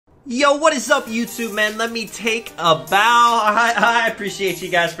Yo, what is up, YouTube, man? Let me take a bow. I appreciate you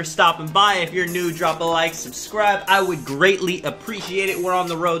guys for stopping by. If you're new, drop a like, subscribe. I would greatly appreciate it. We're on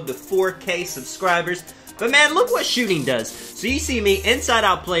the road to 4K subscribers. But man, look what shooting does. So you see me,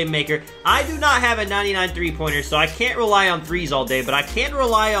 inside-out playmaker. I do not have a 99 three-pointer, so I can't rely on threes all day, but I can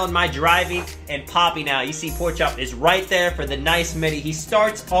rely on my driving and popping out. You see Porkchop is right there for the nice midi. He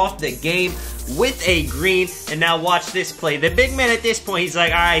starts off the game with a green, and now watch this play. The big man at this point, he's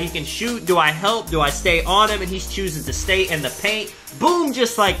like, all right, he can shoot. Do I help? Do I stay on him? And he's choosing to stay in the paint. Boom,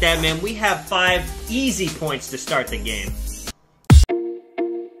 just like that, man. We have 5 easy points to start the game.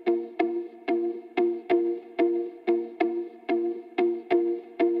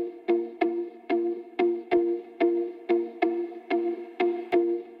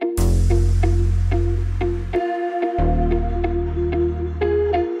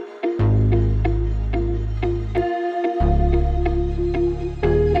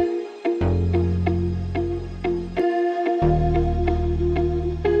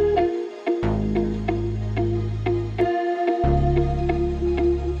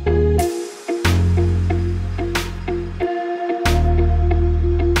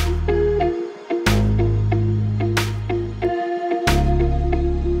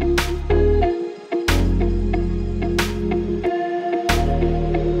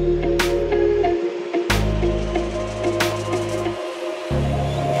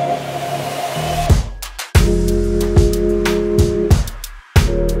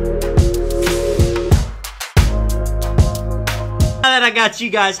 I got you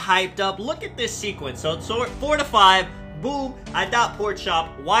guys hyped up. Look at this sequence. So it's 4 to 5. Boom. I dot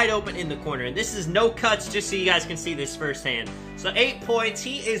Porkchop wide open in the corner. And this is no cuts, just so you guys can see this firsthand. So 8 points.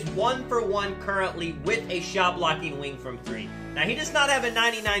 He is 1 for 1 currently with a shot blocking wing from 3. Now, he does not have a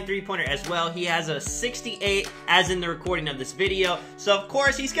 99 three-pointer as well. He has a 68 as in the recording of this video. So, of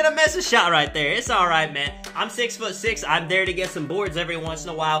course, he's going to miss a shot right there. It's all right, man. I'm 6'6". I'm there to get some boards every once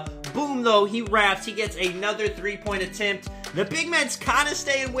in a while. Boom, though. He wraps. He gets another three-point attempt. The big man's kind of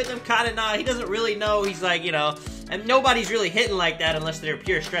staying with him, kind of not. He doesn't really know. He's like, you know, and nobody's really hitting like that unless they're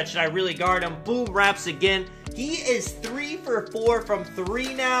pure stretch. Should I really guard him? Boom, wraps again. He is 3 for 4 from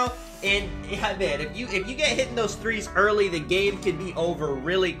 3 now. And yeah, man, if you get hitting those threes early, the game could be over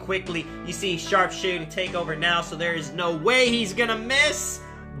really quickly. You see sharpshooting take over now, so there is no way he's gonna miss.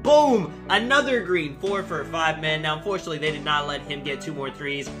 Boom! Another green, 4 for 5, man. Now, unfortunately, they did not let him get 2 more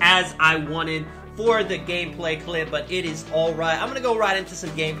threes as I wanted for the gameplay clip, but it is all right. I'm gonna go right into some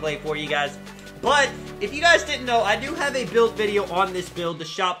gameplay for you guys. But if you guys didn't know, I do have a build video on this build, the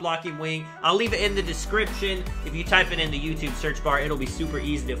shot blocking wing. I'll leave it in the description. If you type it in the YouTube search bar, it'll be super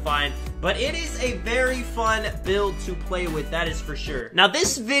easy to find. But it is a very fun build to play with, that is for sure. Now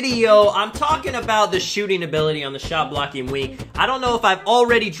this video, I'm talking about the shooting ability on the shot blocking wing. I don't know if I've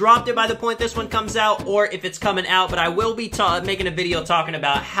already dropped it by the point this one comes out or if it's coming out, but I will be making a video talking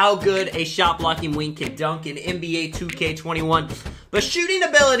about how good a shot blocking wing can dunk in NBA 2K21. But shooting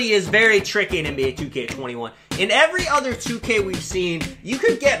ability is very tricky in NBA 2K21. In every other 2K we've seen, you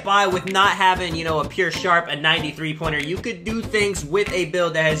could get by with not having, you know, a pure sharp, a 93 pointer. You could do things with a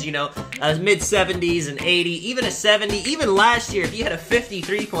build that has, you know, a mid-70s, an 80, even a 70. Even last year, if you had a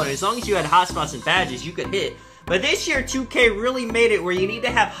 53 pointer, as long as you had hotspots and badges, you could hit. But this year, 2K really made it where you need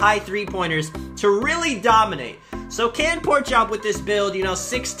to have high three-pointers to really dominate. So can Porkchop with this build, you know,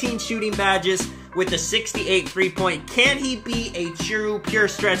 16 shooting badges, with a 68 3-point. Can he be a true pure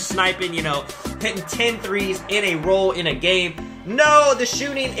stretch sniping, you know, hitting 10 threes in a roll in a game? No, the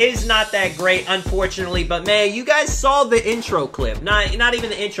shooting is not that great, unfortunately, but man, you guys saw the intro clip. Not even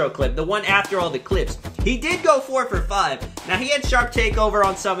the intro clip, the one after all the clips. He did go 4 for 5. Now, he had sharp takeover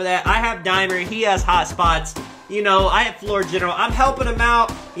on some of that. I have Dimer, he has hot spots. You know, I have floor general. I'm helping him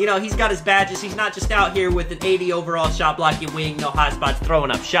out. You know, he's got his badges. He's not just out here with an 80 overall shot blocking wing, no hot spots,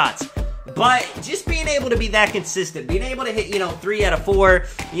 throwing up shots. But just being able to be that consistent, being able to hit, you know, 3 out of 4,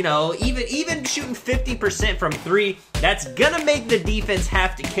 you know, even shooting 50% from 3, that's gonna make the defense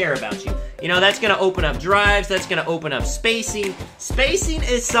have to care about you. You know, that's gonna open up drives, that's gonna open up spacing. Spacing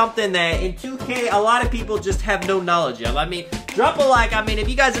is something that in 2K, a lot of people just have no knowledge of. I mean, drop a like. I mean, if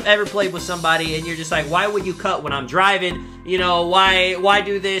you guys have ever played with somebody and you're just like, why would you cut when I'm driving? You know, why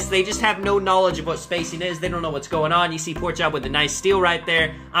do this? They just have no knowledge of what spacing is. They don't know what's going on. You see Porkchop with a nice steal right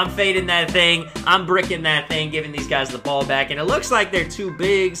there. I'm fading that thing. I'm bricking that thing, giving these guys the ball back. And it looks like they're 2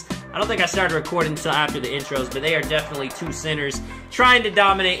 bigs. I don't think I started recording until after the intros, but they are definitely 2 centers trying to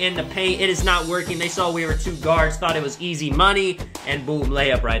dominate in the paint. It is not working. They saw we were 2 guards, thought it was easy money, and boom,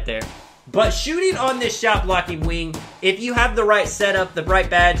 layup right there. But shooting on this shot blocking wing, if you have the right setup, the right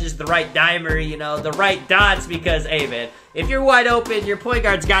badges, the right dimer, you know, the right dots, because, hey, man, if you're wide open, your point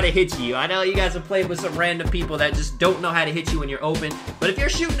guard's got to hit you. I know you guys have played with some random people that just don't know how to hit you when you're open, but if you're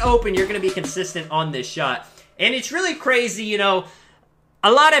shooting open, you're going to be consistent on this shot. And it's really crazy, you know,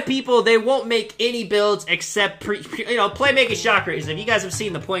 a lot of people, they won't make any builds except, playmaking shot creators. If you guys have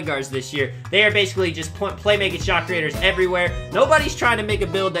seen the point guards this year, they are basically just playmaking shot creators everywhere. Nobody's trying to make a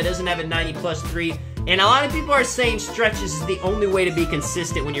build that doesn't have a 90+3. And a lot of people are saying stretches is the only way to be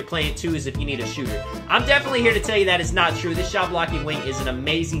consistent when you're playing twos if you need a shooter. I'm definitely here to tell you that is not true. This shot blocking wing is an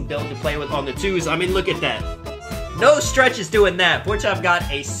amazing build to play with on the twos. I mean, look at that. No stretches doing that. Porchop got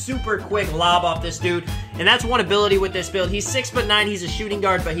a super quick lob off this dude, and that's one ability with this build. He's 6'9", he's a shooting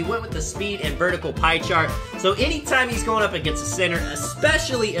guard, but he went with the speed and vertical pie chart. So anytime he's going up against a center,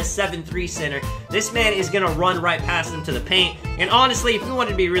 especially a 7'3" center, this man is going to run right past him to the paint. And honestly, if we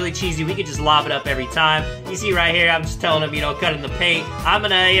wanted to be really cheesy, we could just lob it up every time. You see right here, I'm just telling him, you know, cut in the paint. I'm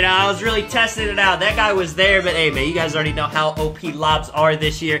going to, I was really testing it out. That guy was there, but hey, man, you guys already know how OP lobs are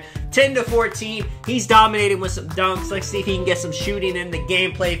this year. 10-14, he's dominating with some dunks. Let's see if he can get some shooting in the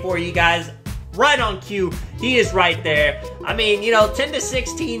gameplay for you guys. Right on cue, he is right there. I mean,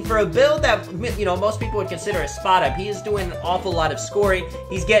 10-16 for a build that, most people would consider a spot up. He is doing an awful lot of scoring.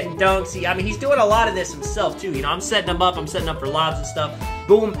 He's getting dunks. He's doing a lot of this himself, too. I'm setting him up. I'm setting up for lobs and stuff.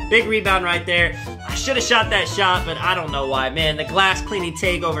 Boom, big rebound right there. I should have shot that shot, but I don't know why. Man, the glass cleaning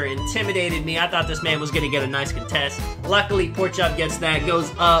takeover intimidated me. I thought this man was going to get a nice contest. Luckily, Porchop gets that,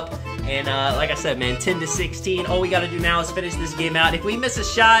 goes up. And like I said, man, 10-16. All we got to do now is finish this game out. If we miss a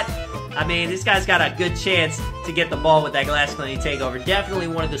shot, I mean, this guy's got a good chance to get the ball with that glass cleaning takeover. Definitely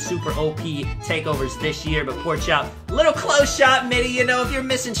one of the super OP takeovers this year, but Porchop, little close shot, Mitty. If you're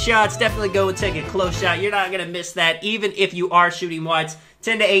missing shots, definitely go and take a close shot. You're not going to miss that, even if you are shooting wides.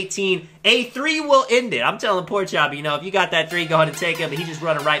 10-18. A 3 will end it. I'm telling Porchop, if you got that 3, go ahead and take it, but he's just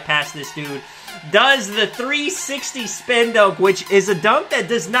running right past this dude. Does the 360 spin dunk, which is a dunk that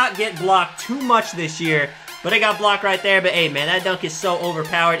does not get blocked too much this year. But it got blocked right there. But hey, man, that dunk is so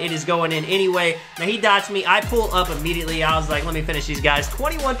overpowered. It is going in anyway. Now, he dots me. I pull up immediately. I was like, let me finish these guys.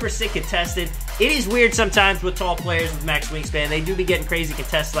 21% contested. It is weird sometimes with tall players with max wingspan. They do be getting crazy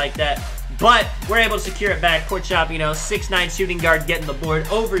contests like that. But we're able to secure it back. Porchop, 6'9" shooting guard getting the board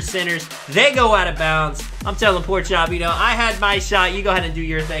over centers. They go out of bounds. I'm telling Porchop, I had my shot. You go ahead and do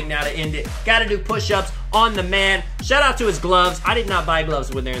your thing now to end it. Got to do push-ups on the man. Shout out to his gloves. I did not buy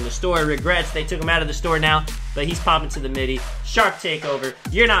gloves when they're in the store. Regrets, they took them out of the store now. But he's popping to the midi. Sharp takeover.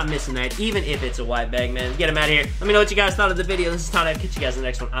 You're not missing that, even if it's a white bag, man. Get him out of here. Let me know what you guys thought of the video. This is Tom. I'll catch you guys in the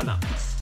next one. I'm out. Peace.